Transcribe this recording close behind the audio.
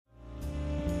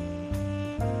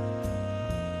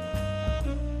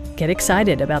Get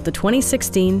excited about the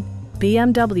 2016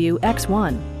 BMW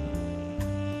X1.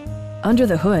 Under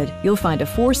the hood, you'll find a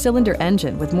 4-cylinder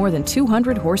engine with more than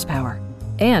 200 horsepower.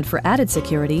 And for added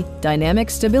security,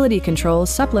 dynamic stability control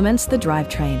supplements the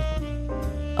drivetrain.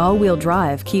 All-wheel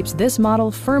drive keeps this model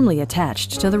firmly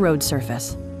attached to the road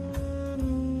surface.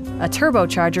 A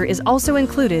turbocharger is also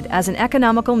included as an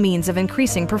economical means of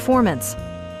increasing performance.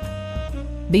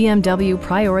 BMW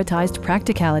prioritized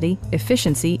practicality,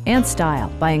 efficiency, and style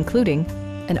by including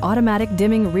an automatic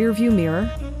dimming rearview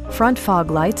mirror, front fog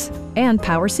lights, and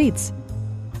power seats.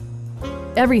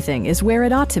 Everything is where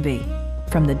it ought to be,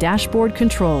 from the dashboard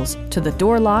controls to the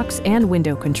door locks and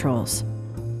window controls.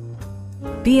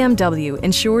 BMW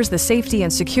ensures the safety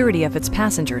and security of its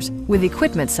passengers with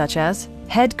equipment such as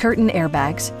head curtain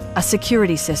airbags, a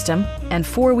security system, and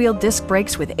 4-wheel disc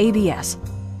brakes with ABS.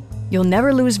 You'll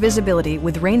never lose visibility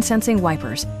with rain-sensing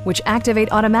wipers, which activate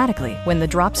automatically when the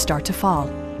drops start to fall.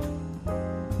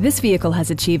 This vehicle has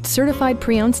achieved certified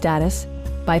pre-owned status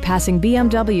by passing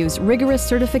BMW's rigorous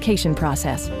certification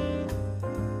process.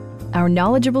 Our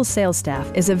knowledgeable sales staff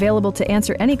is available to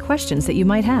answer any questions that you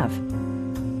might have.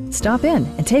 Stop in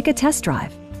and take a test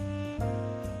drive.